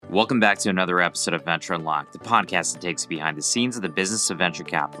Welcome back to another episode of Venture Unlocked, the podcast that takes you behind the scenes of the business of venture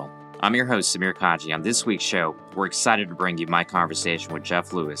capital. I'm your host, Samir Kaji. On this week's show, we're excited to bring you my conversation with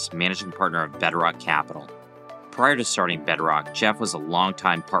Jeff Lewis, managing partner of Bedrock Capital. Prior to starting Bedrock, Jeff was a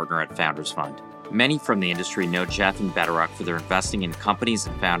longtime partner at Founders Fund. Many from the industry know Jeff and Bedrock for their investing in companies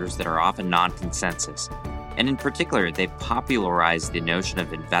and founders that are often non-consensus. And in particular, they've popularized the notion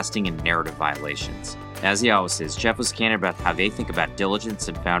of investing in narrative violations. As he always says, Jeff was candid about how they think about diligence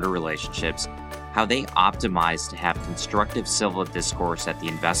and founder relationships, how they optimize to have constructive civil discourse at the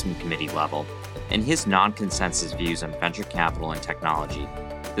investment committee level, and his non-consensus views on venture capital and technology.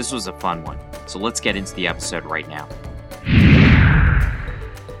 This was a fun one, so let's get into the episode right now.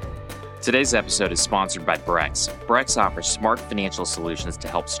 Today's episode is sponsored by Brex. Brex offers smart financial solutions to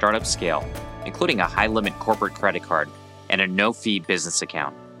help startups scale, including a high-limit corporate credit card and a no-fee business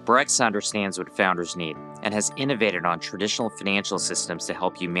account. Brex understands what founders need and has innovated on traditional financial systems to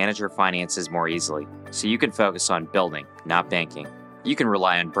help you manage your finances more easily, so you can focus on building, not banking. You can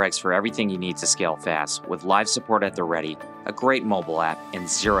rely on Brex for everything you need to scale fast, with live support at the ready, a great mobile app, and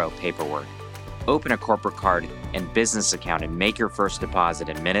zero paperwork. Open a corporate card and business account and make your first deposit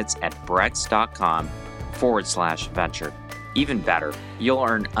in minutes at brex.com/venture. Even better, you'll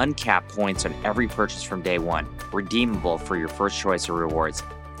earn uncapped points on every purchase from day one, redeemable for your first choice of rewards,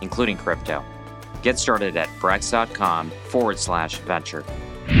 including crypto. Get started at brex.com/venture.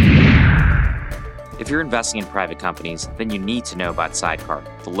 If you're investing in private companies, then you need to know about Sidecar,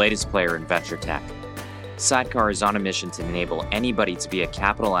 the latest player in venture tech. Sidecar is on a mission to enable anybody to be a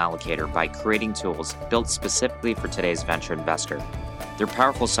capital allocator by creating tools built specifically for today's venture investor. Their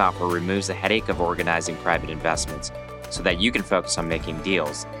powerful software removes the headache of organizing private investments so that you can focus on making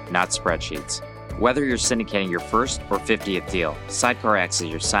deals, not spreadsheets. Whether you're syndicating your first or 50th deal, Sidecar acts as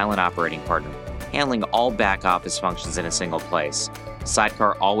your silent operating partner, handling all back office functions in a single place.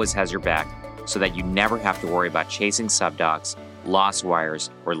 Sidecar always has your back so that you never have to worry about chasing subdocs, lost wires,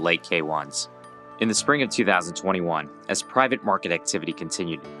 or late K1s. In the spring of 2021, as private market activity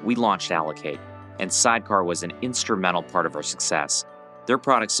continued, we launched Allocate, and Sidecar was an instrumental part of our success. Their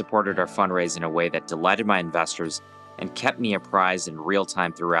products supported our fundraise in a way that delighted my investors and kept me apprised in real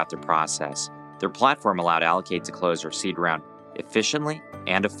time throughout the process. Their platform allowed Allocate to close our seed round efficiently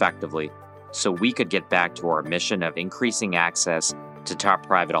and effectively, so we could get back to our mission of increasing access to top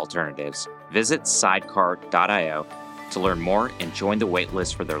private alternatives. Visit sidecar.io to learn more and join the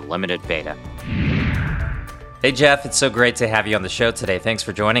waitlist for their limited beta. Hey Jeff, it's so great to have you on the show today. Thanks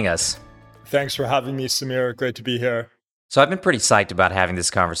for joining us. Thanks for having me, Samir. Great to be here. So I've been pretty psyched about having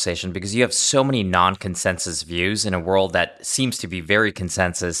this conversation because you have so many non-consensus views in a world that seems to be very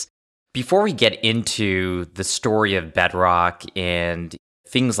consensus. Before we get into the story of Bedrock and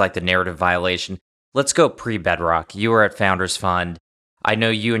things like the narrative violation, let's go pre-Bedrock. You were at Founders Fund. I know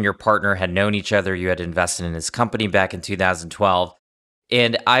you and your partner had known each other. You had invested in his company back in 2012.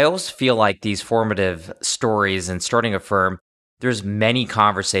 And I always feel like these formative stories and starting a firm, there's many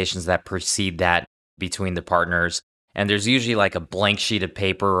conversations that precede that between the partners. And there's usually like a blank sheet of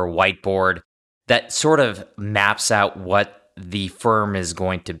paper or whiteboard that sort of maps out what the firm is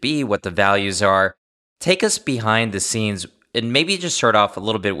going to be, what the values are. Take us behind the scenes and maybe just start off a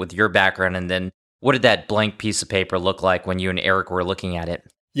little bit with your background and then what did that blank piece of paper look like when you and Eric were looking at it?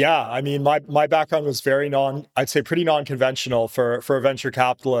 Yeah, I mean, my background was I'd say pretty non-conventional for a venture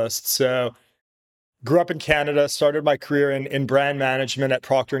capitalist. So grew up in Canada, started my career in brand management at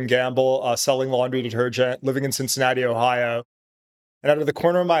Procter & Gamble, selling laundry detergent, living in Cincinnati, Ohio. And out of the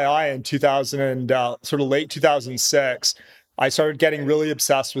corner of my eye in sort of late 2006, I started getting really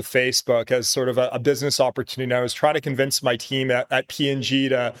obsessed with Facebook as sort of a business opportunity. I was trying to convince my team at P&G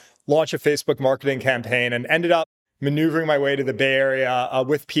to launch a Facebook marketing campaign and ended up maneuvering my way to the Bay Area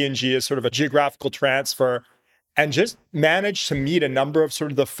with P&G as sort of a geographical transfer and just managed to meet a number of sort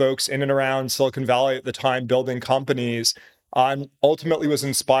of the folks in and around Silicon Valley at the time building companies, and ultimately was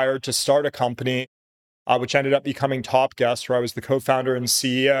inspired to start a company, which ended up becoming TopGuest, where I was the co-founder and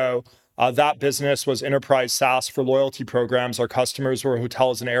CEO. That business was enterprise SaaS for loyalty programs. Our customers were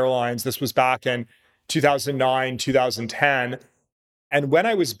hotels and airlines. This was back in 2009, 2010. And when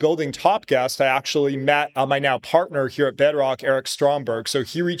I was building TopGuest, I actually met my now partner here at Bedrock, Eric Stromberg. So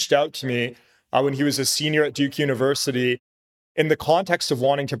he reached out to me when he was a senior at Duke University in the context of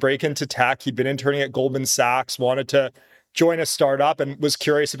wanting to break into tech. He'd been interning at Goldman Sachs, wanted to join a startup and was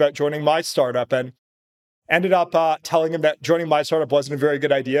curious about joining my startup, and ended up telling him that joining my startup wasn't a very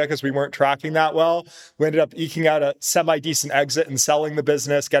good idea because we weren't tracking that well. We ended up eking out a semi-decent exit and selling the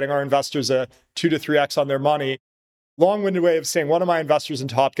business, getting our investors a 2 to 3x on their money. Long-winded way of saying one of my investors in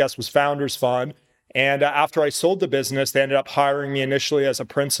TopGuest was Founders Fund. And after I sold the business, they ended up hiring me initially as a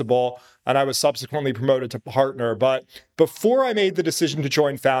principal, and I was subsequently promoted to partner. But before I made the decision to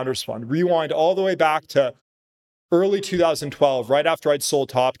join Founders Fund, rewind all the way back to early 2012, right after I'd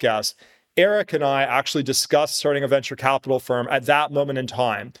sold TopGuest, Eric and I actually discussed starting a venture capital firm at that moment in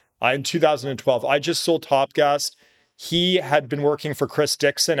time. In 2012, I just sold TopGuest. He had been working for Chris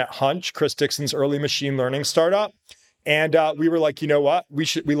Dixon at Hunch, Chris Dixon's early machine learning startup. And we were like, you know what?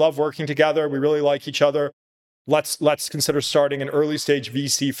 We love working together. We really like each other. Let's consider starting an early stage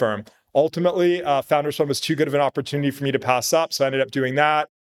VC firm. Ultimately, Founders Fund was too good of an opportunity for me to pass up. So I ended up doing that.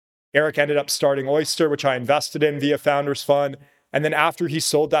 Eric ended up starting Oyster, which I invested in via Founders Fund. And then after he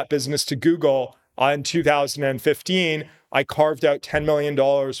sold that business to Google in 2015, I carved out $10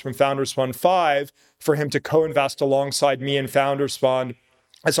 million from Founders Fund 5 for him to co-invest alongside me in Founders Fund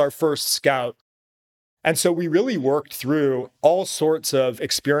as our first scout. And so we really worked through all sorts of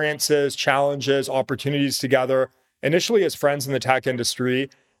experiences, challenges, opportunities together, initially as friends in the tech industry,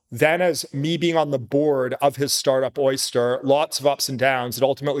 then as me being on the board of his startup Oyster, lots of ups and downs. It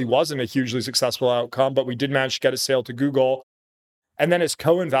ultimately wasn't a hugely successful outcome, but we did manage to get a sale to Google. And then as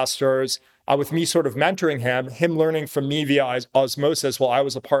co-investors, with me sort of mentoring him learning from me via osmosis while I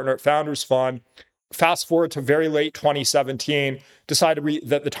was a partner at Founders Fund. Fast forward to very late 2017, decided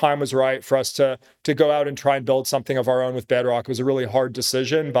that the time was right for us to go out and try and build something of our own with Bedrock. It was a really hard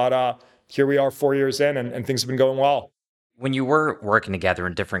decision, but here we are 4 years in and things have been going well. When you were working together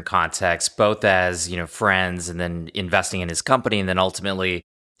in different contexts, both as, friends and then investing in his company and then ultimately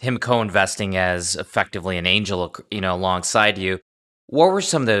him co-investing as effectively an angel, alongside you, what were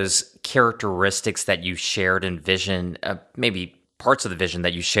some of those characteristics that you shared in vision, maybe parts of the vision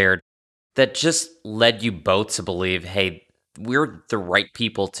that you shared that just led you both to believe, hey, we're the right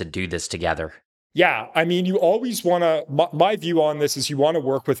people to do this together? Yeah, I mean, you always want to, my view on this is you want to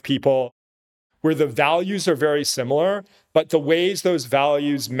work with people where the values are very similar, but the ways those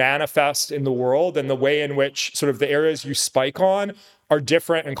values manifest in the world and the way in which sort of the areas you spike on are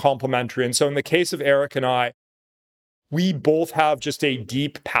different and complementary. And so in the case of Eric and I, we both have just a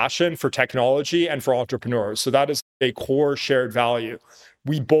deep passion for technology and for entrepreneurs. So that is a core shared value.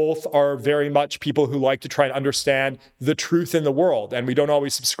 We both are very much people who like to try and understand the truth in the world. And we don't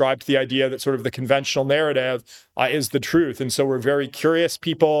always subscribe to the idea that sort of the conventional narrative is the truth. And so we're very curious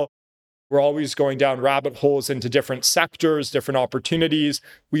people. We're always going down rabbit holes into different sectors, different opportunities.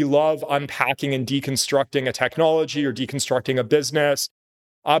 We love unpacking and deconstructing a technology or deconstructing a business.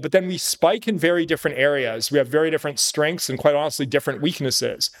 But then we spike in very different areas. We have very different strengths and quite honestly, different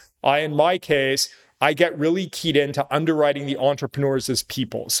weaknesses. In my case, I get really keyed into underwriting the entrepreneurs as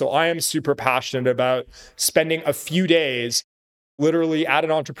people. So I am super passionate about spending a few days literally at an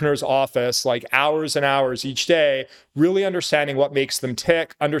entrepreneur's office, like hours and hours each day, really understanding what makes them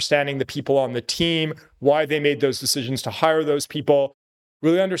tick, understanding the people on the team, why they made those decisions to hire those people,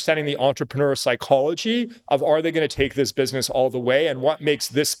 really understanding the entrepreneur psychology of are they going to take this business all the way and what makes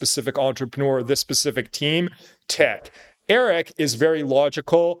this specific entrepreneur, this specific team tick. Eric is very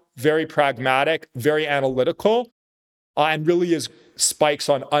logical, very pragmatic, very analytical, and really is spikes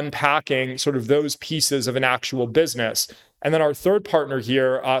on unpacking sort of those pieces of an actual business. And then our third partner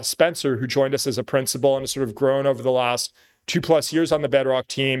here, Spencer, who joined us as a principal and has sort of grown over the last 2+ years on the Bedrock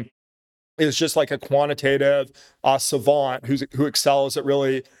team, is just like a quantitative savant who excels at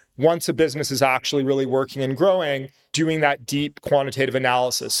really, once a business is actually really working and growing, doing that deep quantitative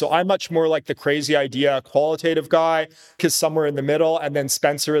analysis. So I'm much more like the crazy idea qualitative guy, because somewhere in the middle, and then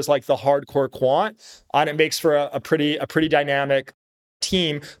Spencer is like the hardcore quant, and it makes for a pretty dynamic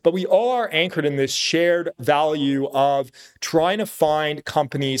team. But we all are anchored in this shared value of trying to find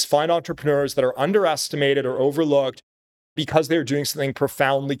companies, find entrepreneurs that are underestimated or overlooked because they're doing something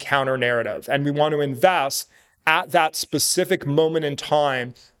profoundly counter-narrative. And we want to invest at that specific moment in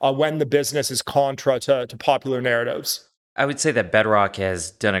time when the business is contra to popular narratives. I would say that Bedrock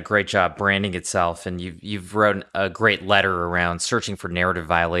has done a great job branding itself, and you've wrote a great letter around searching for narrative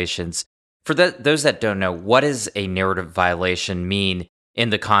violations. For those that don't know, what does a narrative violation mean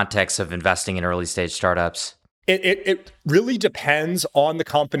in the context of investing in early stage startups? It really depends on the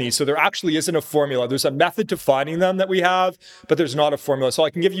company. So there actually isn't a formula. There's a method to finding them that we have, but there's not a formula. So I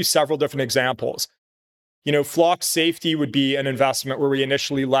can give you several different examples. Flock Safety would be an investment where we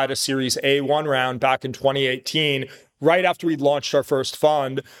initially led a Series A1 round back in 2018, right after we'd launched our first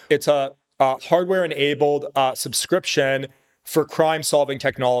fund. It's a hardware-enabled subscription for crime-solving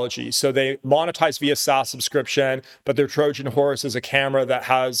technology. So they monetize via SaaS subscription, but their Trojan horse is a camera that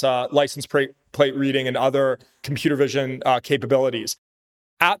has license plate reading and other computer vision capabilities.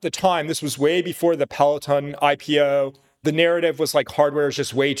 At the time, this was way before the Peloton IPO, the narrative was like hardware is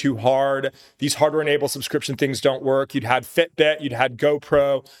just way too hard. These hardware-enabled subscription things don't work. You'd had Fitbit, you'd had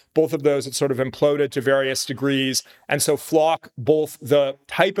GoPro. Both of those had sort of imploded to various degrees. And so Flock, both the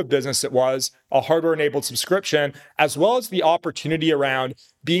type of business it was, a hardware-enabled subscription, as well as the opportunity around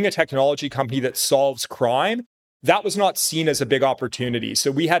being a technology company that solves crime, that was not seen as a big opportunity.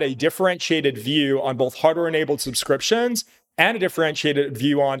 So we had a differentiated view on both hardware-enabled subscriptions and a differentiated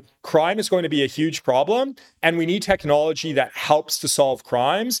view on crime is going to be a huge problem, and we need technology that helps to solve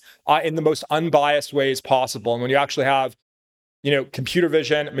crimes in the most unbiased ways possible. And when you actually have, computer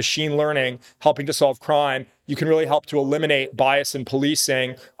vision, machine learning helping to solve crime, you can really help to eliminate bias in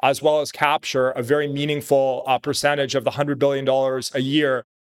policing, as well as capture a very meaningful percentage of the $100 billion a year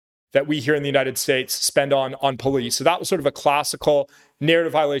that we here in the United States spend on police. So that was sort of a classical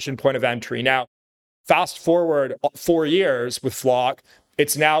narrative violation point of entry. Now, fast forward 4 years with Flock,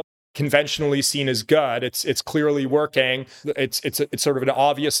 it's now conventionally seen as good. It's clearly working. It's sort of an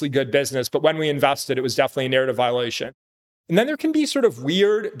obviously good business. But when we invested, it was definitely a narrative violation. And then there can be sort of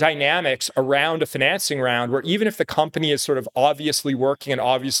weird dynamics around a financing round where even if the company is sort of obviously working and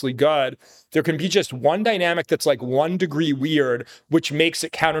obviously good, there can be just one dynamic that's like 1 degree weird, which makes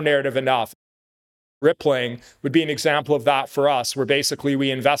it counter-narrative enough. Rippling would be an example of that for us, where basically we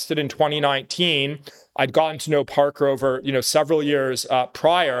invested in 2019. I'd gotten to know Parker over several years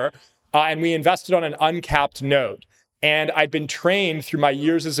prior, and we invested on an uncapped note. And I'd been trained through my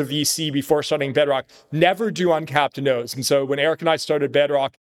years as a VC before starting Bedrock, never do uncapped notes. And so when Eric and I started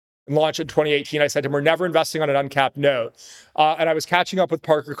Bedrock and launched in 2018, I said to him, we're never investing on an uncapped note. And I was catching up with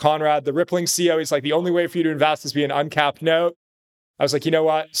Parker Conrad, the Rippling CEO. He's like, the only way for you to invest is be an uncapped note. I was like, you know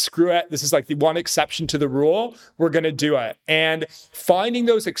what? Screw it. This is like the one exception to the rule. We're going to do it. And finding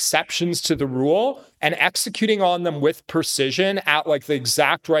those exceptions to the rule and executing on them with precision at like the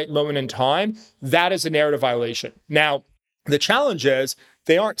exact right moment in time, that is a narrative violation. Now, the challenge is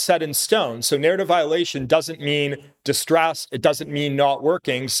they aren't set in stone. So narrative violation doesn't mean distress. It doesn't mean not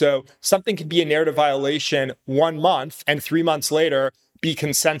working. So something could be a narrative violation 1 month and 3 months later be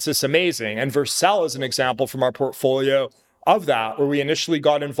consensus amazing. And Vercel is an example from our portfolio of that, where we initially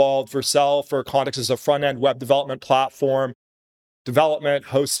got involved. Vercel, for context, is a front-end web development platform, development,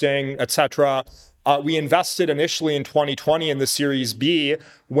 hosting, etc. We invested initially in 2020 in the Series B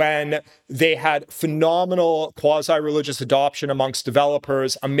when they had phenomenal quasi-religious adoption amongst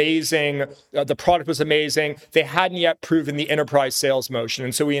developers, amazing. The product was amazing. They hadn't yet proven the enterprise sales motion.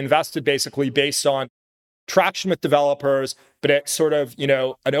 And so we invested basically based on traction with developers, but it's sort of,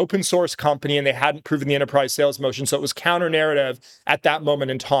 an open source company, and they hadn't proven the enterprise sales motion. So it was counter narrative at that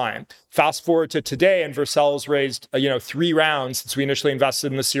moment in time. Fast forward to today, and Vercel's raised, 3 rounds since we initially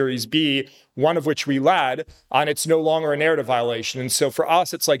invested in the Series B, one of which we led, and it's no longer a narrative violation. And so for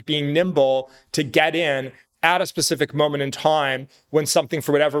us, it's like being nimble to get in at a specific moment in time when something,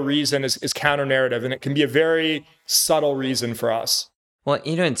 for whatever reason, is counter narrative. And it can be a very subtle reason for us. Well,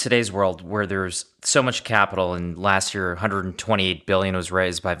 in today's world where there's so much capital, and last year $128 billion was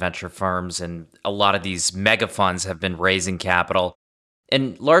raised by venture firms, and a lot of these mega funds have been raising capital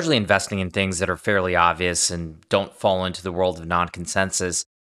and largely investing in things that are fairly obvious and don't fall into the world of non-consensus.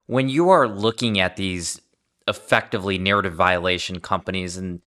 When you are looking at these effectively narrative violation companies,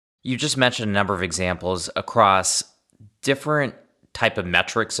 and you just mentioned a number of examples across different type of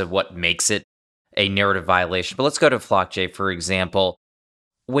metrics of what makes it a narrative violation, but let's go to FlockJ, for example.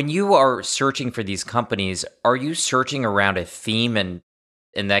 When you are searching for these companies, are you searching around a theme? And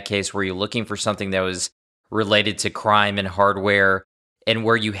in that case, were you looking for something that was related to crime and hardware, and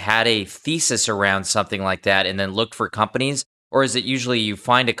where you had a thesis around something like that and then looked for companies? Or is it usually you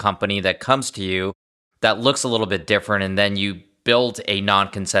find a company that comes to you that looks a little bit different, and then you build a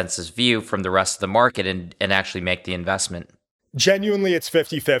non-consensus view from the rest of the market and actually make the investment? Genuinely, it's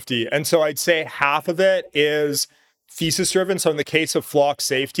 50-50. And so I'd say half of it is thesis driven. So in the case of Flock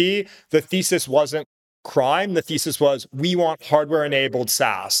Safety, the thesis wasn't crime. The thesis was we want hardware enabled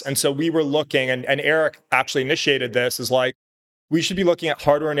SaaS. And so we were looking, and Eric actually initiated this, is like, we should be looking at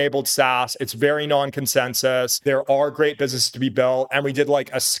hardware enabled SaaS. It's very non-consensus. There are great businesses to be built. And we did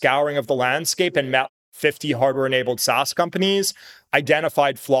like a scouring of the landscape and met 50 hardware enabled SaaS companies,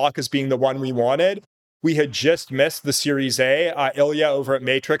 identified Flock as being the one we wanted. We had just missed the Series A. Ilya over at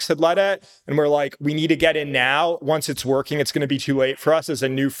Matrix had led it. And we're like, we need to get in now. Once it's working, it's going to be too late for us as a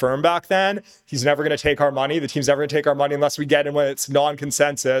new firm back then. He's never going to take our money. The team's never going to take our money unless we get in when it's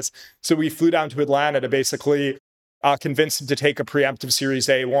non-consensus. So we flew down to Atlanta to basically convince him to take a preemptive Series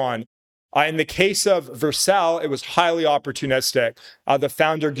A1. In the case of Vercel, it was highly opportunistic. The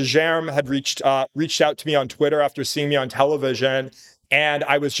founder, Guilherme, had reached out to me on Twitter after seeing me on television. And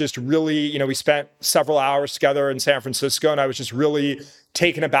I was just really, we spent several hours together in San Francisco, and I was just really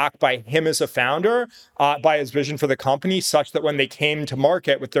taken aback by him as a founder, by his vision for the company, such that when they came to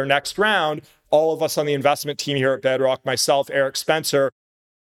market with their next round, all of us on the investment team here at Bedrock, myself, Eric Spencer,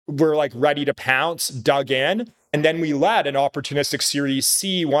 were like ready to pounce, dug in. And then we led an opportunistic Series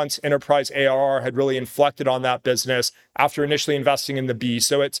C once enterprise ARR had really inflected on that business after initially investing in the B.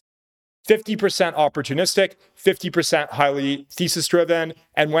 So it's 50% opportunistic, 50% highly thesis driven.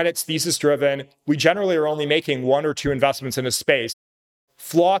 And when it's thesis driven, we generally are only making one or two investments in a space.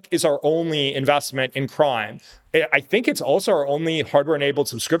 Flock is our only investment in crime. I think it's also our only hardware enabled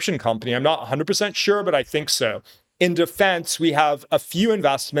subscription company. I'm not 100% sure, but I think so. In defense, we have a few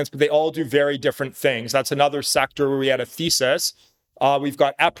investments, but they all do very different things. That's another sector where we had a thesis. We've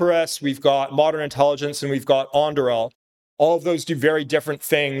got Epirus, we've got Modern Intelligence, and we've got Ondurel. All of those do very different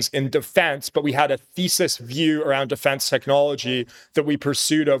things in defense, but we had a thesis view around defense technology that we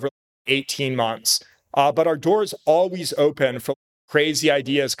pursued over 18 months. But our door is always open for crazy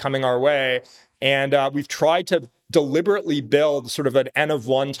ideas coming our way. And we've tried to deliberately build sort of an N of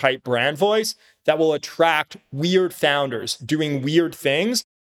one type brand voice that will attract weird founders doing weird things,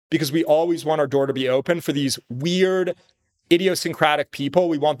 because we always want our door to be open for these weird, idiosyncratic people.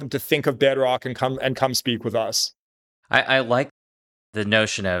 We want them to think of Bedrock and come speak with us. I like the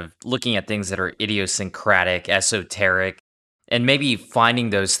notion of looking at things that are idiosyncratic, esoteric, and maybe finding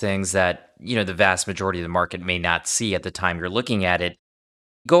those things that, the vast majority of the market may not see at the time you're looking at it.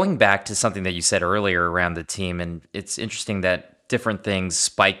 Going back to something that you said earlier around the team, and it's interesting that different things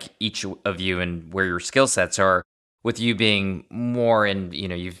spike each of you and where your skill sets are, with you being more in,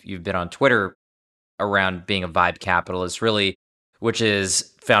 you've been on Twitter around being a vibe capitalist, really, which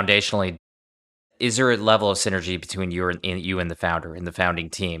is foundationally. Is there a level of synergy between you and the founder and the founding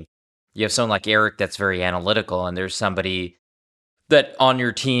team? You have someone like Eric that's very analytical, and there's somebody that on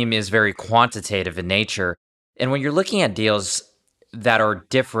your team is very quantitative in nature. And when you're looking at deals that are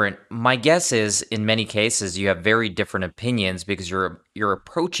different, my guess is in many cases you have very different opinions because you're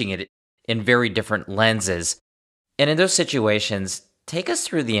approaching it in very different lenses. And in those situations, take us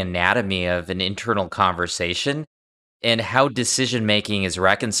through the anatomy of an internal conversation and how decision-making is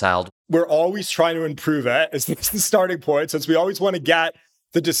reconciled. We're always trying to improve it. It's the starting point. Since we always want to get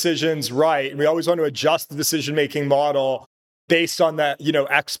the decisions right, and we always want to adjust the decision-making model based on that,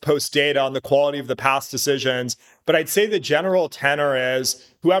 ex post data on the quality of the past decisions. But I'd say the general tenor is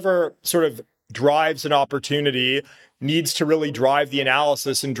whoever sort of drives an opportunity needs to really drive the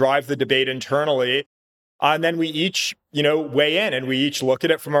analysis and drive the debate internally. And then we each, weigh in and we each look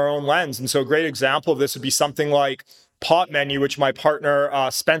at it from our own lens. And so a great example of this would be something like Popmenu, which my partner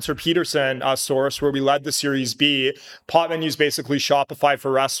Spencer Peterson sourced, where we led the Series B. Popmenu is basically Shopify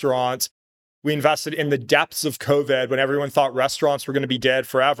for restaurants. We invested in the depths of COVID when everyone thought restaurants were going to be dead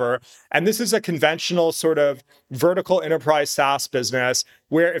forever. And this is a conventional sort of vertical enterprise SaaS business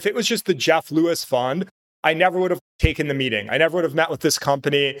where if it was just the Jeff Lewis fund, I never would have taken the meeting. I never would have met with this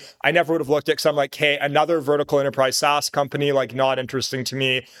company. I never would have looked at, because I'm like, hey, another vertical enterprise SaaS company, like not interesting to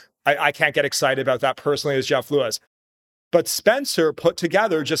me. I can't get excited about that personally as Jeff Lewis. But Spencer put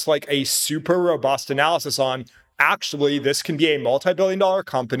together just like a super robust analysis on, actually, this can be a multi-billion-dollar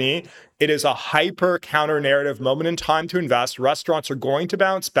company. It is a hyper counter-narrative moment in time to invest. Restaurants are going to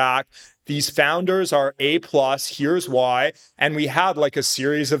bounce back. These founders are A+, here's why. And we had like a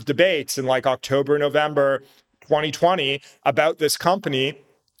series of debates in like October, November 2020 about this company.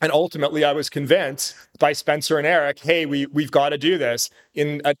 And ultimately, I was convinced by Spencer and Eric, hey, we've got to do this.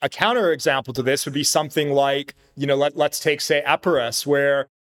 In a counter example to this would be something like, let's take, say, Epirus, where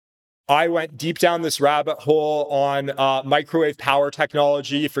I went deep down this rabbit hole on microwave power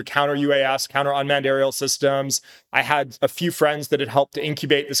technology for counter UAS, counter unmanned aerial systems. I had a few friends that had helped to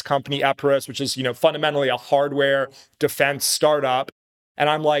incubate this company, Epirus, which is, fundamentally a hardware defense startup. And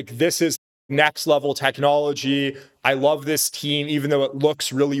I'm like, this is next level technology. I love this team, even though it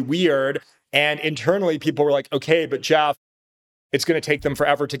looks really weird. And internally, people were like, okay, but Jeff, it's going to take them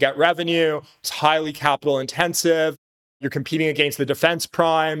forever to get revenue. It's highly capital intensive. You're competing against the defense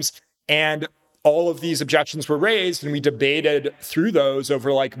primes. And all of these objections were raised, and we debated through those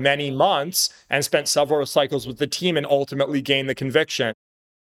over like many months and spent several cycles with the team and ultimately gained the conviction,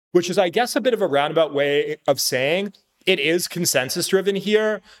 which is, I guess, a bit of a roundabout way of saying it is consensus driven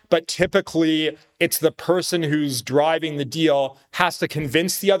here, but typically it's the person who's driving the deal has to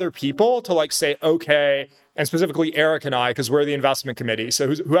convince the other people to like say, okay, and specifically Eric and I, because we're the investment committee.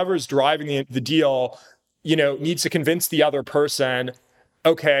 So whoever's driving the deal, needs to convince the other person,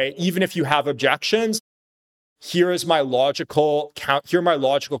 okay, even if you have objections, here are my logical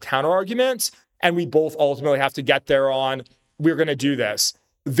counter arguments. And we both ultimately have to get there on we're going to do this.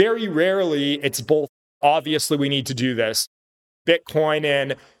 Very rarely, it's both. Obviously, we need to do this. Bitcoin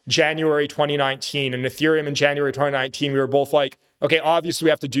in January 2019 and Ethereum in January 2019, we were both like, okay, obviously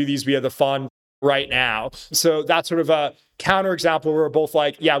we have to do these via the fund right now. So that's sort of a counterexample where we're both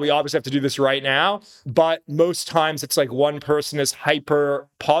like, yeah, we obviously have to do this right now. But most times it's like one person is hyper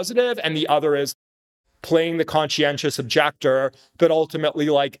positive and the other is playing the conscientious objector, but ultimately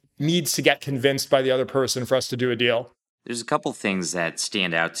like needs to get convinced by the other person for us to do a deal. There's a couple things that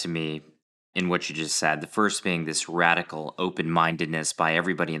stand out to me in what you just said. The first being this radical open-mindedness by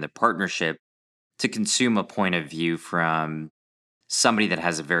everybody in the partnership to consume a point of view from somebody that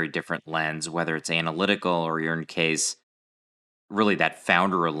has a very different lens, whether it's analytical or in case, really that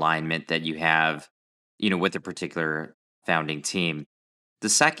founder alignment that you have, with a particular founding team. The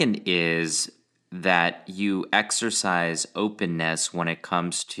second is that you exercise openness when it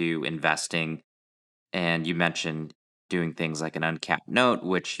comes to investing. And you mentioned doing things like an uncapped note,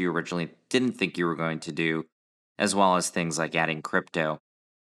 which you originally didn't think you were going to do, as well as things like adding crypto.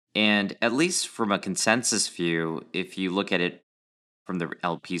 And at least from a consensus view, if you look at it from the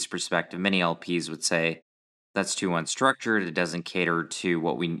LP's perspective, many LPs would say that's too unstructured. It doesn't cater to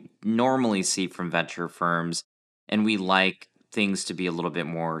what we normally see from venture firms. And we like things to be a little bit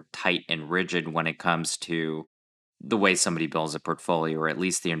more tight and rigid when it comes to the way somebody builds a portfolio, or at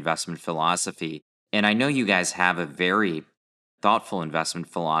least the investment philosophy. And I know you guys have a very thoughtful investment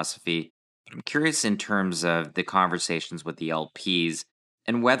philosophy, but I'm curious in terms of the conversations with the LPs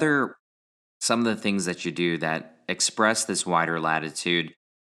and whether some of the things that you do that express this wider latitude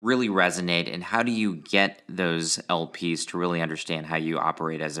really resonate, and how do you get those LPs to really understand how you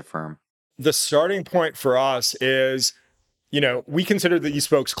operate as a firm? The starting point for us is, we consider these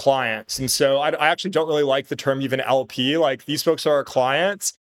folks clients. And so I actually don't really like the term even LP. Like, these folks are our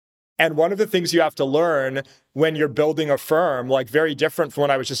clients. And one of the things you have to learn when you're building a firm, like very different from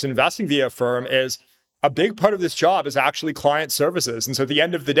when I was just investing via a firm, is a big part of this job is actually client services. And so at the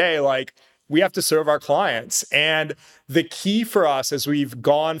end of the day, like, we have to serve our clients. And the key for us as we've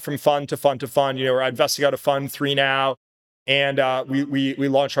gone from fund to fund to fund, we're investing out of fund 3 now, and we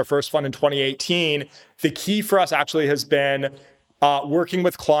launched our first fund in 2018. The key for us actually has been working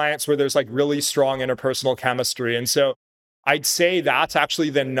with clients where there's like really strong interpersonal chemistry. And so I'd say that's actually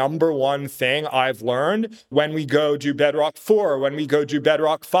the number one thing I've learned when we go do Bedrock 4, when we go do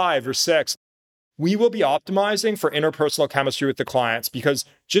Bedrock 5 or 6. We will be optimizing for interpersonal chemistry with the clients, because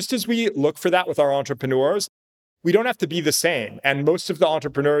just as we look for that with our entrepreneurs, we don't have to be the same. And most of the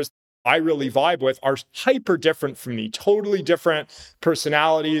entrepreneurs I really vibe with are hyper different from me, totally different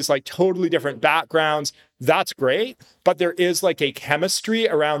personalities, like totally different backgrounds. That's great. But there is like a chemistry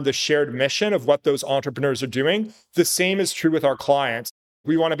around the shared mission of what those entrepreneurs are doing. The same is true with our clients.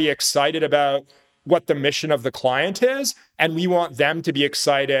 We want to be excited about what the mission of the client is, and we want them to be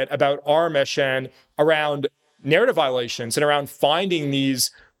excited about our mission around narrative violations and around finding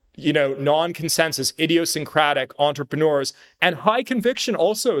these non-consensus, idiosyncratic entrepreneurs. And high conviction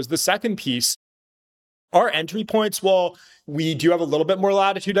also is the second piece. Our entry points, well, we do have a little bit more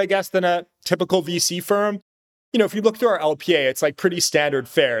latitude, I guess, than a typical VC firm. If you look through our LPA, it's like pretty standard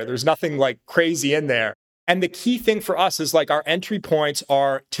fare. There's nothing like crazy in there. And the key thing for us is like our entry points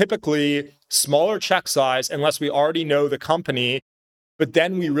are typically smaller check size unless we already know the company. But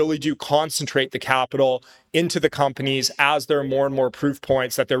then we really do concentrate the capital into the companies as there are more and more proof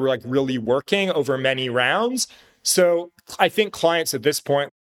points that they're like really working over many rounds. So I think clients at this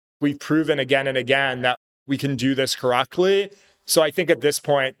point, we've proven again and again that we can do this correctly. So I think at this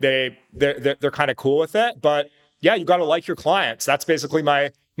point, they're kind of cool with it. But yeah, you got to like your clients. That's basically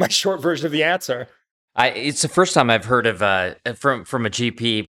my short version of the answer. It's the first time I've heard of from a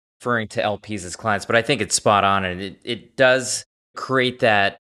GP referring to LPs as clients, but I think it's spot on, and it does create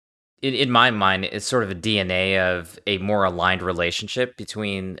that. In my mind, it's sort of a DNA of a more aligned relationship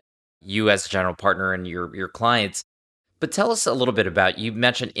between you as a general partner and your clients. But tell us a little bit about, you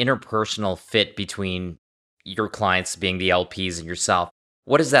mentioned interpersonal fit between your clients being the LPs and yourself.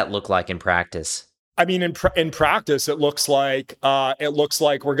 What does that look like in practice? I mean, in practice, it looks like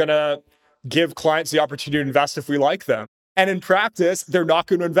we're gonna give clients the opportunity to invest if we like them. And in practice, they're not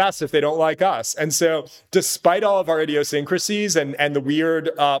going to invest if they don't like us. And so despite all of our idiosyncrasies and the weird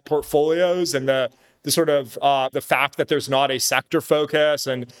portfolios and the sort of the fact that there's not a sector focus,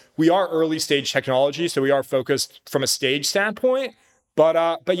 and we are early stage technology, so we are focused from a stage standpoint. But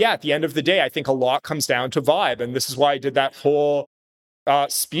yeah, at the end of the day, I think a lot comes down to vibe. And this is why I did that whole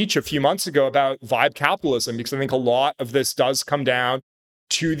speech a few months ago about vibe capitalism, because I think a lot of this does come down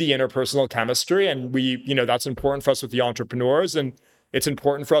to the interpersonal chemistry. And that's important for us with the entrepreneurs, and it's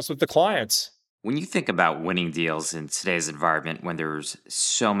important for us with the clients. When you think about winning deals in today's environment, when there's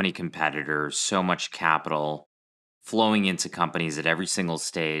so many competitors, so much capital flowing into companies at every single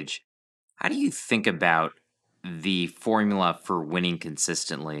stage, how do you think about the formula for winning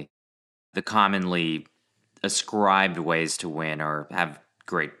consistently? The commonly ascribed ways to win are have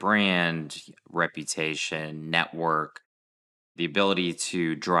great brand, reputation, network, the ability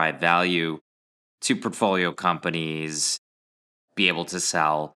to drive value to portfolio companies, be able to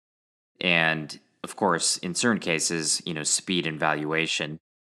sell, and of course, in certain cases, speed and valuation.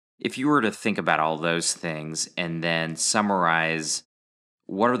 If you were to think about all those things and then summarize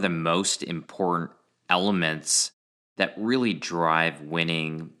what are the most important elements that really drive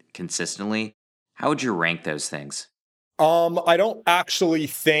winning consistently, how would you rank those things? I don't actually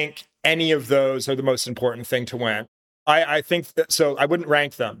think any of those are the most important thing to win. I think that, so I wouldn't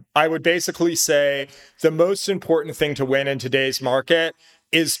rank them. I would basically say the most important thing to win in today's market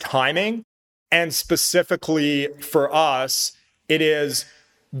is timing. And specifically for us, it is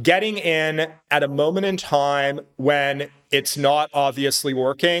getting in at a moment in time when it's not obviously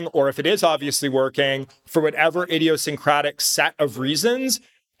working, or if it is obviously working, for whatever idiosyncratic set of reasons,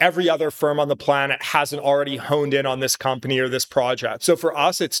 every other firm on the planet hasn't already honed in on this company or this project. So for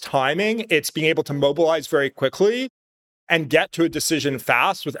us, it's timing. It's being able to mobilize very quickly and get to a decision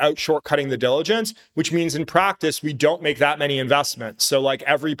fast without shortcutting the diligence, which means in practice, we don't make that many investments. So like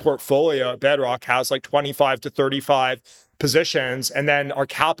every portfolio at Bedrock has like 25 to 35 positions, and then our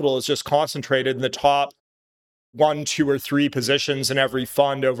capital is just concentrated in the top 1, 2, or 3 positions in every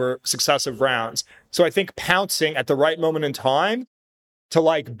fund over successive rounds. So I think pouncing at the right moment in time to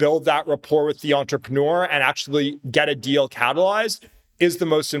like build that rapport with the entrepreneur and actually get a deal catalyzed is the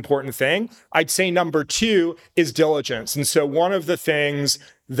most important thing. I'd say number 2 is diligence. And so one of the things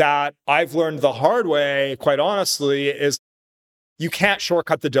that I've learned the hard way, quite honestly, is you can't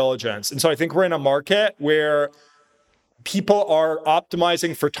shortcut the diligence. And so I think we're in a market where people are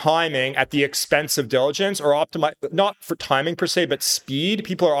optimizing for timing at the expense of diligence, or not for timing per se, but speed.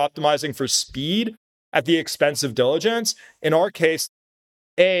 People are optimizing for speed at the expense of diligence. In our case,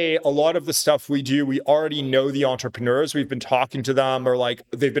 a lot of the stuff we do, we already know the entrepreneurs. We've been talking to them, or like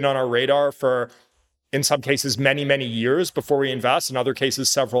they've been on our radar for, in some cases, many, many years before we invest, in other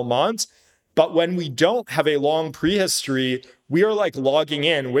cases, several months. But when we don't have a long prehistory, we are like logging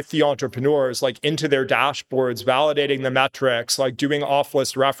in with the entrepreneurs, like into their dashboards, validating the metrics, like doing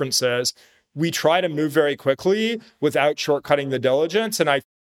off-list references. We try to move very quickly without shortcutting the diligence. And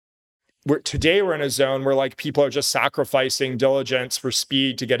today we're in a zone where like people are just sacrificing diligence for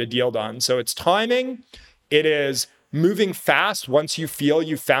speed to get a deal done. So it's timing. It is moving fast once you feel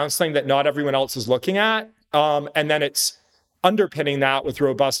you found something that not everyone else is looking at. And then it's underpinning that with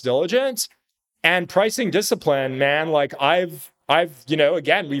robust diligence and pricing discipline, man. Like I've,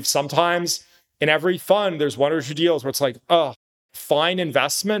 again, we've sometimes in every fund, there's 1 or 2 deals where it's like, oh, fine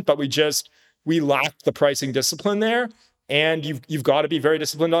investment, but we lack the pricing discipline there. And you've got to be very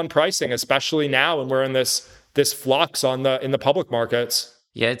disciplined on pricing, especially now when we're in this flux in the public markets.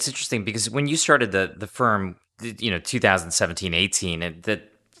 Yeah, it's interesting because when you started the firm, 2017, 18, that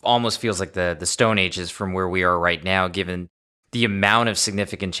almost feels like the Stone Ages from where we are right now, given the amount of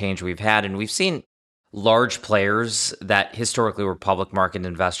significant change we've had. And we've seen large players that historically were public market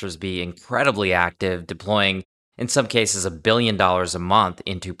investors be incredibly active, deploying, in some cases, $1 billion a month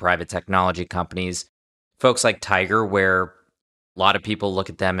into private technology companies. Folks like Tiger, where a lot of people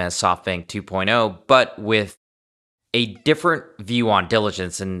look at them as SoftBank 2.0, but with a different view on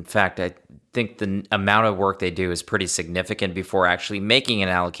diligence. In fact, I think the amount of work they do is pretty significant before actually making an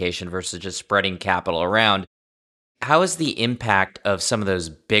allocation versus just spreading capital around. How has the impact of some of those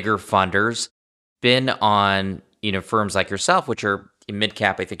bigger funders been on, firms like yourself, which are in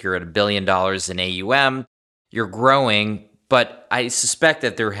mid-cap? I think you're at $1 billion in AUM. You're growing, but I suspect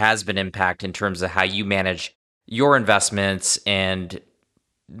that there has been impact in terms of how you manage your investments and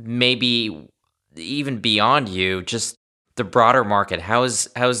maybe even beyond you, just the broader market. How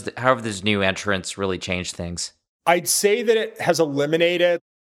have those new entrants really changed things? I'd say that it has eliminated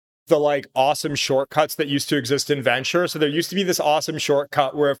the like awesome shortcuts that used to exist in venture. So there used to be this awesome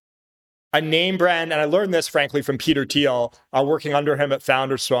shortcut where a name brand, and I learned this frankly from Peter Thiel, working under him at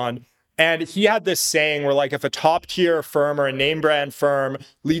Founders Fund. And he had this saying where like if a top tier firm or a name brand firm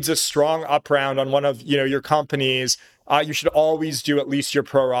leads a strong up round on one of your companies, you should always do at least your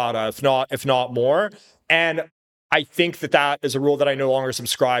pro rata, if not more. And I think that is a rule that I no longer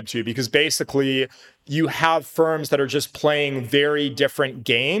subscribe to, because basically you have firms that are just playing very different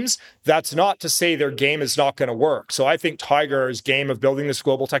games. That's not to say their game is not going to work. So I think Tiger's game of building this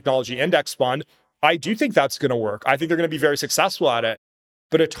global technology index fund, I do think that's going to work. I think they're going to be very successful at it.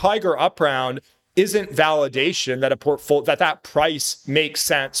 But a Tiger up round isn't validation that that price makes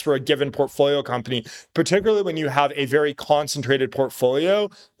sense for a given portfolio company, particularly when you have a very concentrated portfolio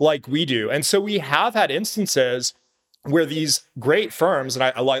like we do. And so we have had instances where these great firms, and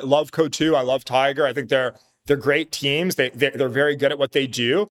I love Coatue, I love Tiger, I think they're great teams. They're very good at what they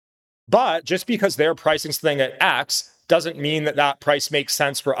do. But just because they're pricing something at X doesn't mean that price makes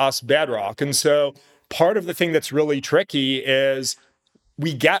sense for us, Bedrock. And so part of the thing that's really tricky is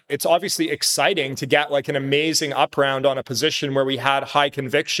it's obviously exciting to get like an amazing up round on a position where we had high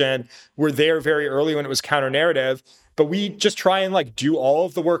conviction. We're there very early when it was counter narrative, but we just try and like do all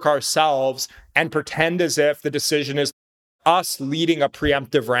of the work ourselves and pretend as if the decision is us leading a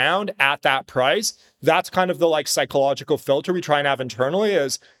preemptive round at that price. That's kind of the like psychological filter we try and have internally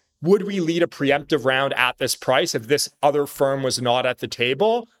is, would we lead a preemptive round at this price if this other firm was not at the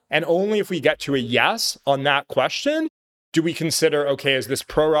table? And only if we get to a yes on that question, do we consider, okay, is this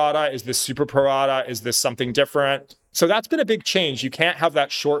pro rata? Is this super pro rata? Is this something different? So that's been a big change. You can't have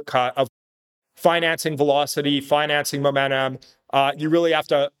that shortcut of financing velocity, financing momentum. You really have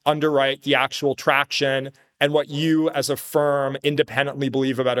to underwrite the actual traction and what you as a firm independently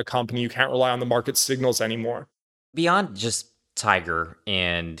believe about a company. You can't rely on the market signals anymore. Beyond just Tiger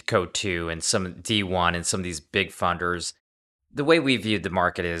and Coatue and some D1 and some of these big funders, the way we viewed the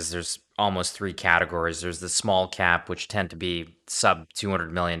market is there's almost three categories. There's the small cap, which tend to be sub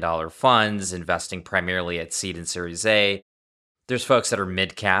 $200 million funds, investing primarily at seed and Series A. There's folks that are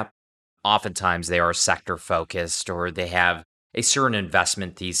mid cap. Oftentimes they are sector focused or they have a certain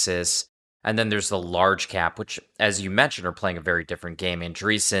investment thesis. And then there's the large cap, which, as you mentioned, are playing a very different game.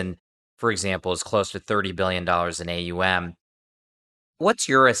 Andreessen, for example, is close to $30 billion in AUM. What's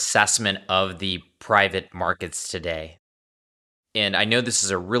your assessment of the private markets today? And I know this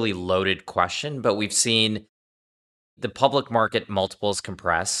is a really loaded question, but we've seen the public market multiples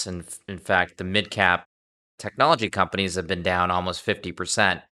compress. And in fact, the mid-cap technology companies have been down almost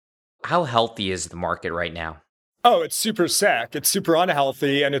 50%. How healthy is the market right now? Oh, it's super sick. It's super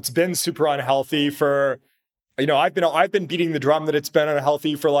unhealthy. And it's been super unhealthy for, I've been beating the drum that it's been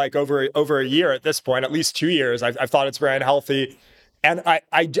unhealthy for like over a year at this point, at least 2 years. I've thought it's very unhealthy. And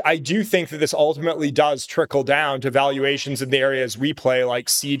I do think that this ultimately does trickle down to valuations in the areas we play, like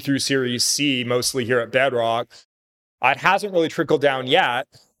seed through Series C, mostly here at Bedrock. It hasn't really trickled down yet.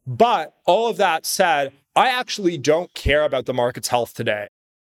 But all of that said, I actually don't care about the market's health today.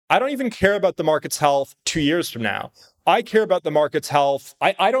 I don't even care about the market's health 2 years from now. I care about the market's health.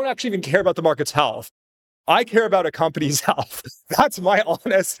 I don't actually even care about the market's health. I care about a company's health. That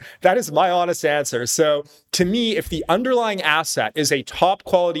is my honest answer. So to me, if the underlying asset is a top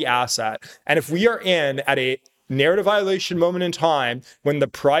quality asset, and if we are in at a narrative violation moment in time when the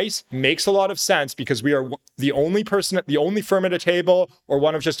price makes a lot of sense because we are the only firm at a table or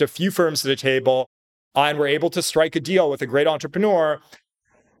one of just a few firms at a table, and we're able to strike a deal with a great entrepreneur,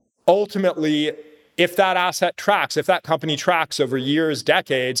 ultimately, if that asset tracks, if that company tracks over years,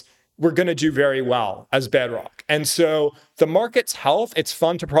 decades, we're going to do very well as Bedrock. And so the market's health, it's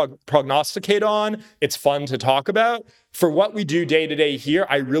fun to prognosticate on. It's fun to talk about. For what we do day to day here,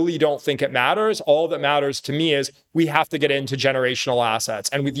 I really don't think it matters. All that matters to me is we have to get into generational assets.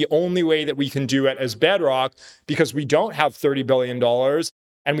 And the only way that we can do it as Bedrock, because we don't have $30 billion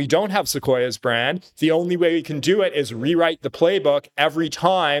and we don't have Sequoia's brand, the only way we can do it is rewrite the playbook every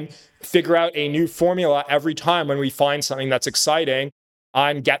time, figure out a new formula every time when we find something that's exciting,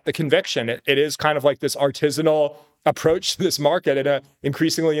 and get the conviction. It is kind of like this artisanal approach to this market in an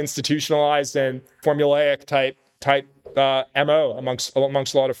increasingly institutionalized and formulaic type MO amongst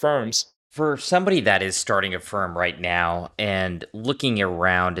a lot of firms. For somebody that is starting a firm right now and looking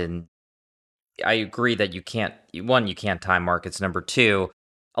around, and I agree that you can't time markets. Number two,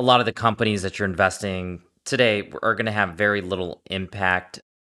 a lot of the companies that you're investing today are going to have very little impact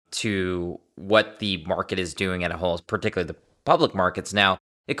to what the market is doing at a whole, particularly the public markets. Now,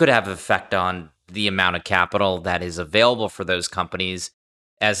 it could have an effect on the amount of capital that is available for those companies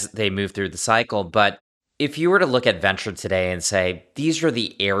as they move through the cycle. But if you were to look at venture today and say, these are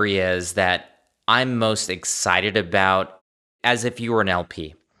the areas that I'm most excited about, as if you were an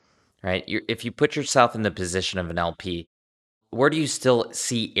LP, right? If you put yourself in the position of an LP, where do you still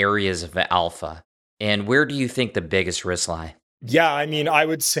see areas of alpha? And where do you think the biggest risks lie? Yeah, I mean, I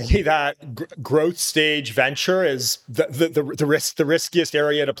would say that growth stage venture is the riskiest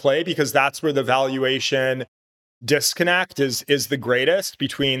area to play because that's where the valuation disconnect is the greatest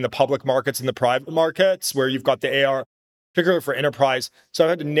between the public markets and the private markets, where you've got the AR, particularly for enterprise. So I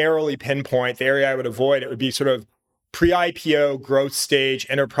had to narrowly pinpoint the area I would avoid. It would be sort of pre-IPO growth stage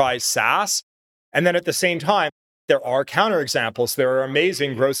enterprise SaaS. And then at the same time, there are counterexamples. There are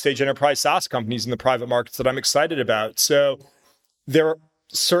amazing growth stage enterprise SaaS companies in the private markets that I'm excited about. So there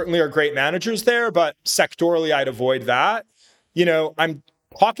certainly are great managers there, but sectorally, I'd avoid that. I'm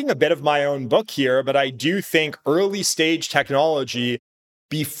talking a bit of my own book here, but I do think early stage technology,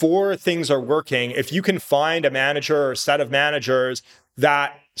 before things are working, if you can find a manager or a set of managers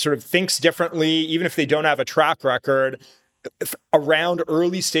that sort of thinks differently, even if they don't have a track record around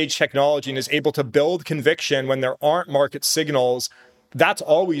early stage technology and is able to build conviction when there aren't market signals, that's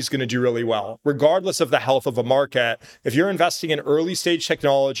always going to do really well, regardless of the health of a market. If you're investing in early stage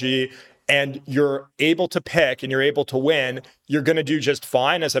technology and you're able to pick and you're able to win, you're going to do just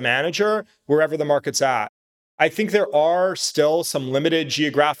fine as a manager wherever the market's at. I think there are still some limited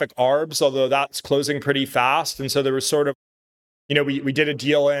geographic arbs, although that's closing pretty fast. And so there was sort of, we did a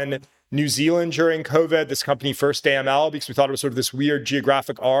deal in New Zealand during COVID, this company First AML, because we thought it was sort of this weird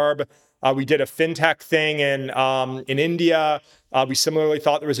geographic arb. We did a fintech thing in India. We similarly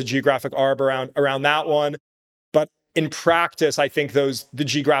thought there was a geographic arb around that one. But in practice, I think the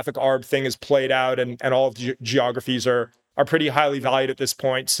geographic arb thing is played out and all of the geographies are pretty highly valued at this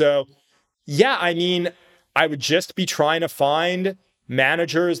point. So yeah, I would just be trying to find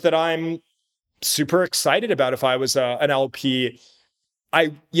managers that I'm super excited about if I was an LP.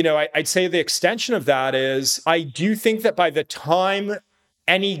 I'd say the extension of that is I do think that by the time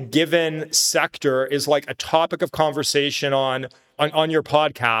any given sector is like a topic of conversation on your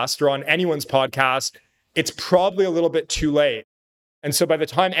podcast or on anyone's podcast, it's probably a little bit too late. And so by the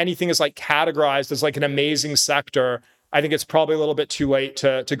time anything is like categorized as like an amazing sector, I think it's probably a little bit too late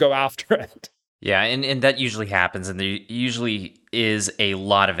to go after it. Yeah, and that usually happens, and there usually is a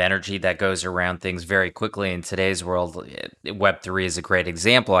lot of energy that goes around things very quickly in today's world. Web3 is a great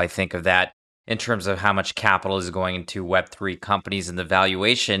example, I think, of that in terms of how much capital is going into Web3 companies and the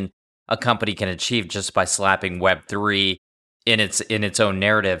valuation a company can achieve just by slapping Web3 in its own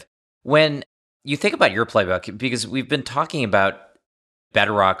narrative. When you think about your playbook, because we've been talking about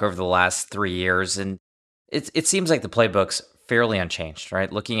Bedrock over the last 3 years, and it seems like the playbook's fairly unchanged,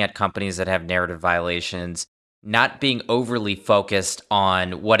 right? Looking at companies that have narrative violations, not being overly focused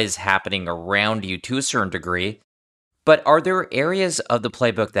on what is happening around you to a certain degree. But are there areas of the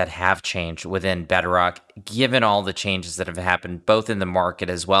playbook that have changed within Bedrock, given all the changes that have happened, both in the market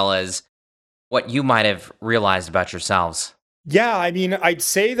as well as what you might have realized about yourselves? Yeah, I'd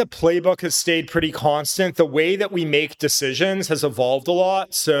say the playbook has stayed pretty constant. The way that we make decisions has evolved a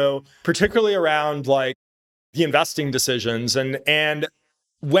lot. So particularly around like the investing decisions. And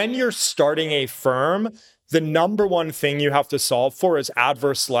when you're starting a firm, the number one thing you have to solve for is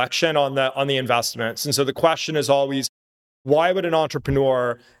adverse selection on the investments. And so the question is always, why would an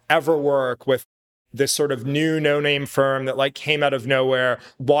entrepreneur ever work with this sort of new no-name firm that like came out of nowhere?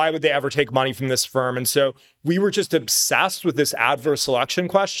 Why would they ever take money from this firm? And so we were just obsessed with this adverse selection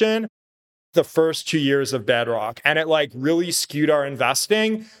question the first 2 years of Bedrock. And it like really skewed our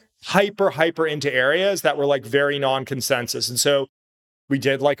investing hyper into areas that were like very non-consensus. And so we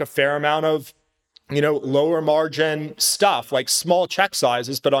did like a fair amount of, lower margin stuff, like small check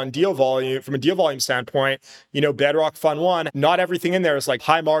sizes, but on deal volume, from a deal volume standpoint, Bedrock Fund 1, not everything in there is like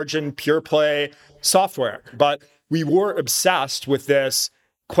high margin, pure play software. But we were obsessed with this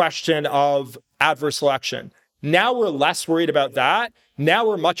question of adverse selection. Now we're less worried about that. Now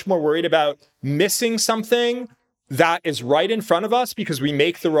we're much more worried about missing something that is right in front of us because we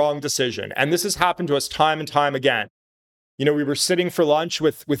make the wrong decision. And this has happened to us time and time again. We were sitting for lunch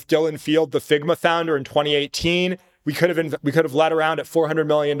with Dylan Field, the Figma founder, in 2018. We could have led around at $400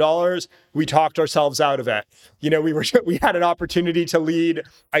 million. We talked ourselves out of it. We had an opportunity to lead.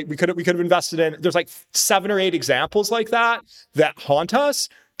 We could have invested in. There's like 7 or 8 examples like that haunt us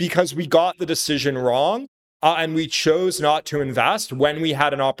because we got the decision wrong. And we chose not to invest when we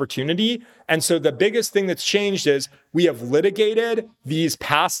had an opportunity. And so the biggest thing that's changed is we have litigated these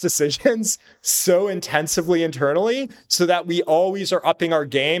past decisions so intensively internally so that we always are upping our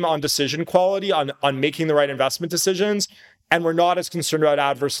game on decision quality, on making the right investment decisions. And we're not as concerned about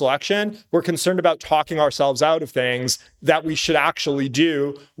adverse selection. We're concerned about talking ourselves out of things that we should actually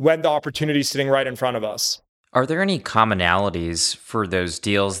do when the opportunity is sitting right in front of us. Are there any commonalities for those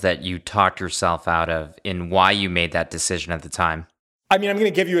deals that you talked yourself out of in why you made that decision at the time? I'm going to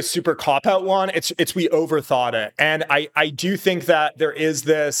give you a super cop-out one. It's we overthought it. And I do think that there is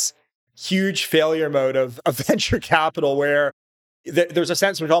this huge failure mode of venture capital where there's a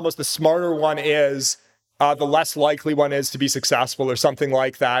sense in which almost the smarter one is, the less likely one is to be successful or something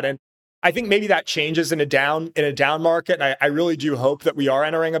like that. And I think maybe that changes in a down market. And I really do hope that we are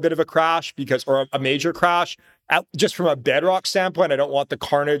entering a bit of a crash or a major crash. Just from a Bedrock standpoint, I don't want the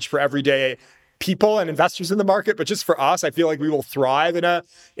carnage for everyday people and investors in the market, but just for us, I feel like we will thrive in a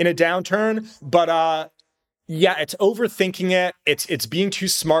downturn. But yeah, it's overthinking it. It's being too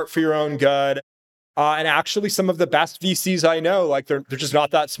smart for your own good. And actually, some of the best VCs I know, like they're just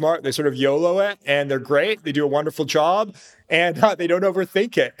not that smart. They sort of YOLO it, and they're great. They do a wonderful job, and they don't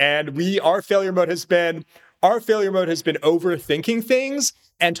overthink it. And our failure mode has been overthinking things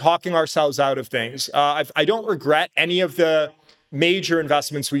and talking ourselves out of things. I don't regret any of the major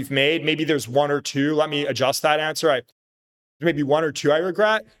investments we've made. Maybe there's one or two. Let me adjust that answer. Maybe one or two I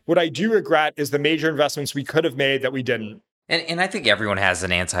regret. What I do regret is the major investments we could have made that we didn't. And I think everyone has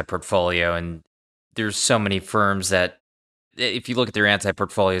an anti-portfolio, and there's so many firms that if you look at their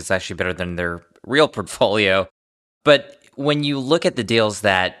anti-portfolio, it's actually better than their real portfolio. But when you look at the deals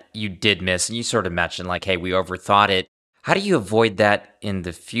that you did miss, and you sort of mentioned like, hey, we overthought it, how do you avoid that in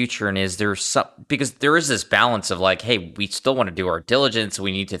the future? And is there because there is this balance of like, hey, we still want to do our diligence,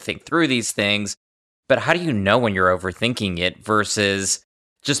 we need to think through these things, but how do you know when you're overthinking it versus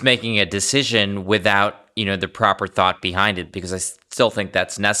just making a decision without, the proper thought behind it? Because I still think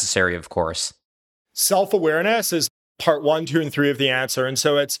that's necessary, of course. Self-awareness is part 1, 2, and 3 of the answer. And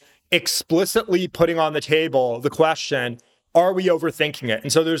so it's explicitly putting on the table the question, are we overthinking it?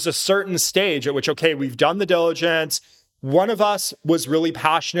 And so there's a certain stage at which, okay, we've done the diligence. One of us was really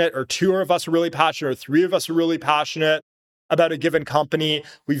passionate, or two of us were really passionate, or three of us were really passionate about a given company.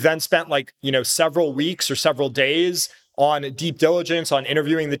 We've then spent several weeks or several days on deep diligence, on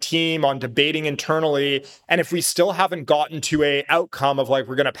interviewing the team, on debating internally. And if we still haven't gotten to a outcome of like,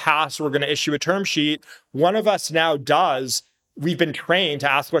 we're going to pass, or we're going to issue a term sheet, one of us now does. We've been trained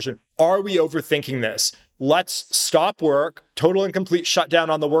to ask the question, are we overthinking this? Let's stop work, total and complete shutdown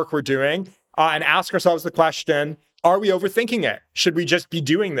on the work we're doing, and ask ourselves the question, are we overthinking it? Should we just be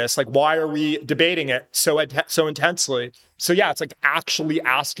doing this? Like, why are we debating it so intensely? So yeah, it's like actually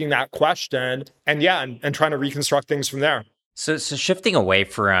asking that question and trying to reconstruct things from there. So shifting away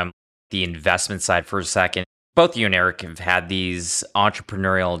from the investment side for a second, both you and Eric have had these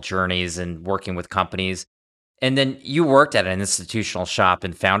entrepreneurial journeys and working with companies. And then you worked at an institutional shop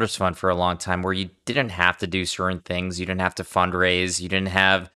and Founders Fund for a long time where you didn't have to do certain things. You didn't have to fundraise. You didn't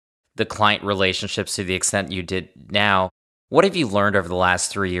have the client relationships to the extent you did now. What have you learned over the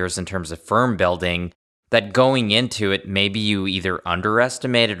last 3 years in terms of firm building that going into it, maybe you either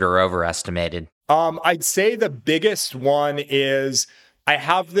underestimated or overestimated? I'd say the biggest one is I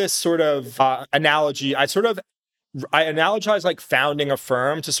have this sort of analogy. I analogize like founding a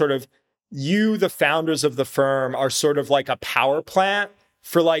firm to sort of the founders of the firm are sort of like a power plant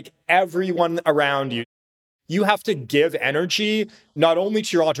for like everyone around you. You have to give energy not only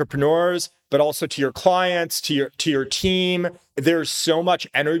to your entrepreneurs, but also to your clients, to your team. There's so much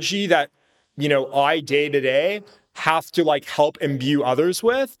energy that, I day to day have to like help imbue others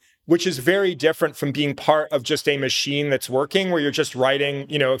with, which is very different from being part of just a machine that's working where you're just writing,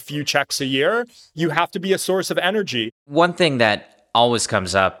 a few checks a year. You have to be a source of energy. One thing that always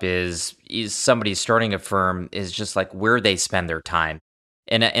comes up is somebody starting a firm is just like where they spend their time.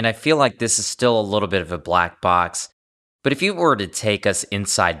 And I feel like this is still a little bit of a black box. But if you were to take us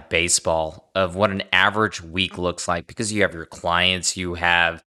inside baseball of what an average week looks like, because you have your clients, you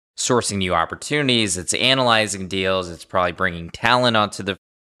have sourcing new opportunities, it's analyzing deals, it's probably bringing talent onto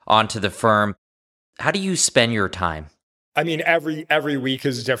the firm. How do you spend your time? I mean, every week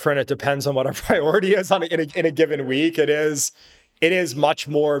is different. It depends on what our priority is in a given week. It is much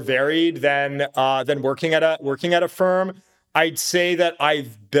more varied than working at a firm. I'd say that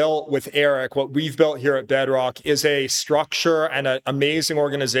I've built with Eric, what we've built here at Bedrock is a structure and an amazing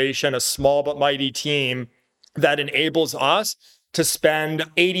organization, a small but mighty team that enables us to spend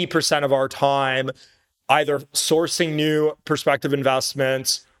 80% of our time either sourcing new prospective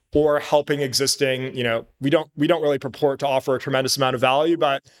investments or helping existing, we don't really purport to offer a tremendous amount of value,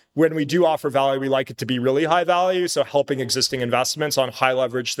 but when we do offer value, we like it to be really high value. So helping existing investments on high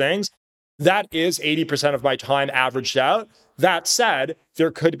leverage things. That is 80% of my time averaged out. That said,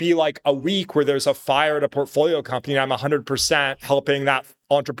 there could be like a week where there's a fire at a portfolio company and I'm 100% helping that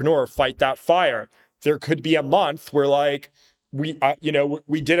entrepreneur fight that fire. There could be a month where like we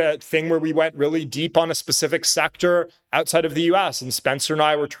did a thing where we went really deep on a specific sector outside of the US, and Spencer and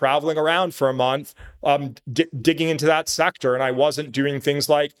I were traveling around for a month, digging into that sector. And I wasn't doing things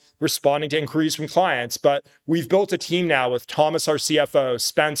like responding to inquiries from clients, but we've built a team now with Thomas, our CFO,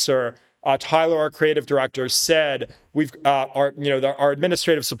 Spencer, Tyler, our creative director, Sid. We've our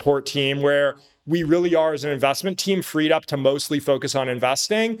administrative support team, where we really are as an investment team freed up to mostly focus on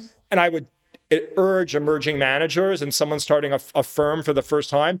investing. And I would urge emerging managers and someone starting a firm for the first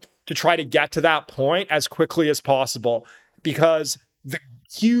time to try to get to that point as quickly as possible, because the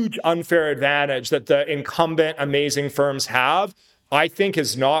huge unfair advantage that the incumbent amazing firms have, I think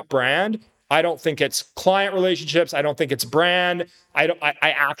is not brand. I don't think it's client relationships. I don't think it's brand. I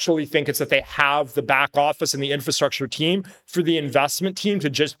actually think it's that they have the back office and the infrastructure team for the investment team to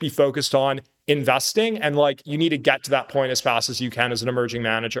just be focused on investing. And like, you need to get to that point as fast as you can as an emerging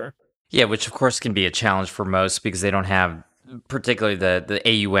manager. Yeah, which of course can be a challenge for most because they don't have particularly the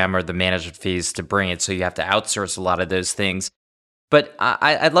AUM or the management fees to bring it. So you have to outsource a lot of those things. But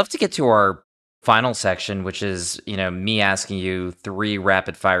I'd love to get to our final section, which is, me asking you 3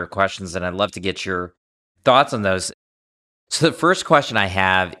 rapid fire questions, and I'd love to get your thoughts on those. So the first question I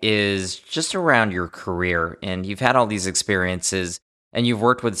have is just around your career, and you've had all these experiences and you've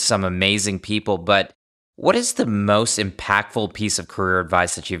worked with some amazing people, but what is the most impactful piece of career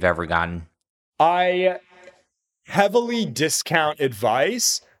advice that you've ever gotten? I heavily discount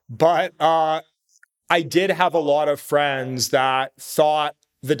advice, but I did have a lot of friends that thought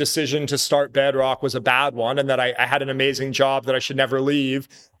the decision to start Bedrock was a bad one and that I had an amazing job that I should never leave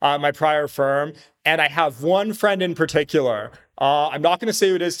my prior firm. And I have one friend in particular. I'm not going to say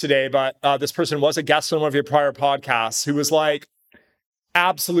who it is today, but this person was a guest on one of your prior podcasts who was like,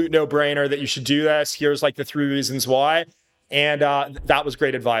 absolute no-brainer that you should do this. Here's like the 3 reasons why. And that was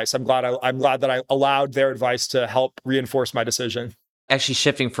great advice. I'm glad that I allowed their advice to help reinforce my decision. Actually,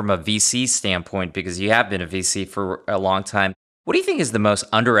 shifting from a VC standpoint, because you have been a VC for a long time, what do you think is the most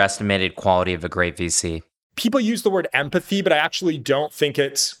underestimated quality of a great VC? People use the word empathy, but I actually don't think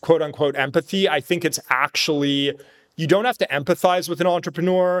it's quote unquote empathy. I think it's actually, you don't have to empathize with an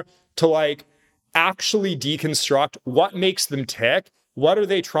entrepreneur to like actually deconstruct what makes them tick. What are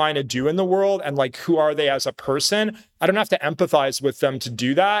they trying to do in the world? And like, who are they as a person? I don't have to empathize with them to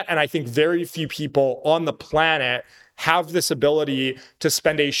do that. And I think very few people on the planet have this ability to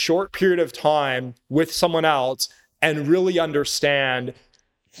spend a short period of time with someone else and really understand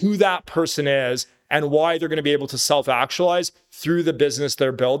who that person is and why they're going to be able to self-actualize through the business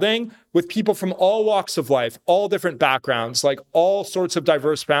they're building with people from all walks of life, all different backgrounds, like all sorts of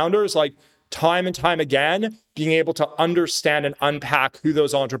diverse founders, like time and time again, being able to understand and unpack who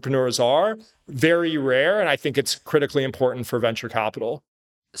those entrepreneurs are, very rare. And I think it's critically important for venture capital.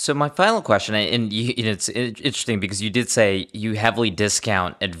 So my final question, and it's interesting because you did say you heavily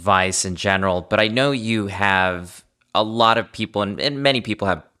discount advice in general, but I know you have a lot of people, and many people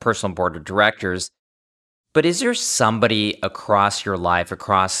have personal board of directors, but is there somebody across your life,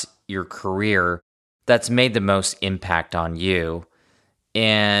 across your career, that's made the most impact on you?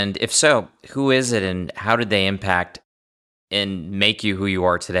 And if so, who is it and how did they impact and make you who you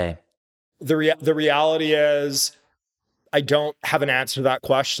are today? The reality is, I don't have an answer to that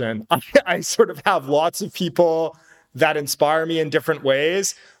question. I sort of have lots of people that inspire me in different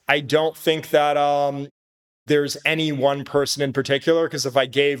ways. I don't think that there's any one person in particular, because if I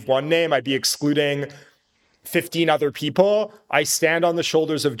gave one name, I'd be excluding 15 other people. I stand on the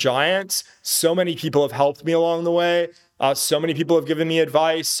shoulders of giants. So many people have helped me along the way. So many people have given me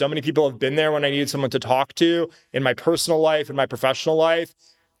advice. So many people have been there when I needed someone to talk to in my personal life, in my professional life.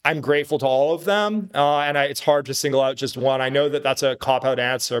 I'm grateful to all of them. It's hard to single out just one. I know that that's a cop-out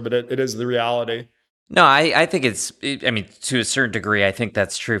answer, but it is the reality. No, I think to a certain degree, I think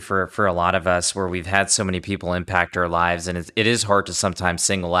that's true for a lot of us where we've had so many people impact our lives, and it is hard to sometimes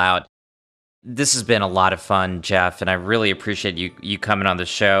single out. This has been a lot of fun, Jeff, and I really appreciate you coming on the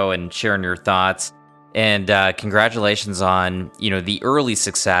show and sharing your thoughts. And congratulations on the early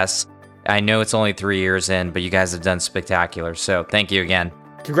success. I know it's only 3 years in, but you guys have done spectacular. So thank you again.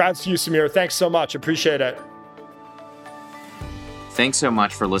 Congrats to you, Samir. Thanks so much. Appreciate it. Thanks so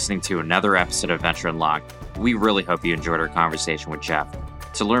much for listening to another episode of Venture Unlocked. We really hope you enjoyed our conversation with Jeff.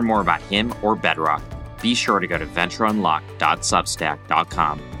 To learn more about him or Bedrock, be sure to go to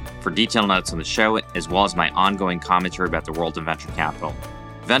ventureunlocked.substack.com for detailed notes on the show, as well as my ongoing commentary about the world of venture capital.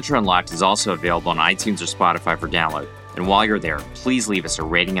 Venture Unlocked is also available on iTunes or Spotify for download. And while you're there, please leave us a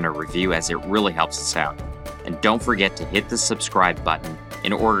rating and a review, as it really helps us out. And don't forget to hit the subscribe button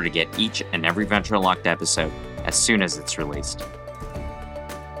in order to get each and every Venture Unlocked episode as soon as it's released.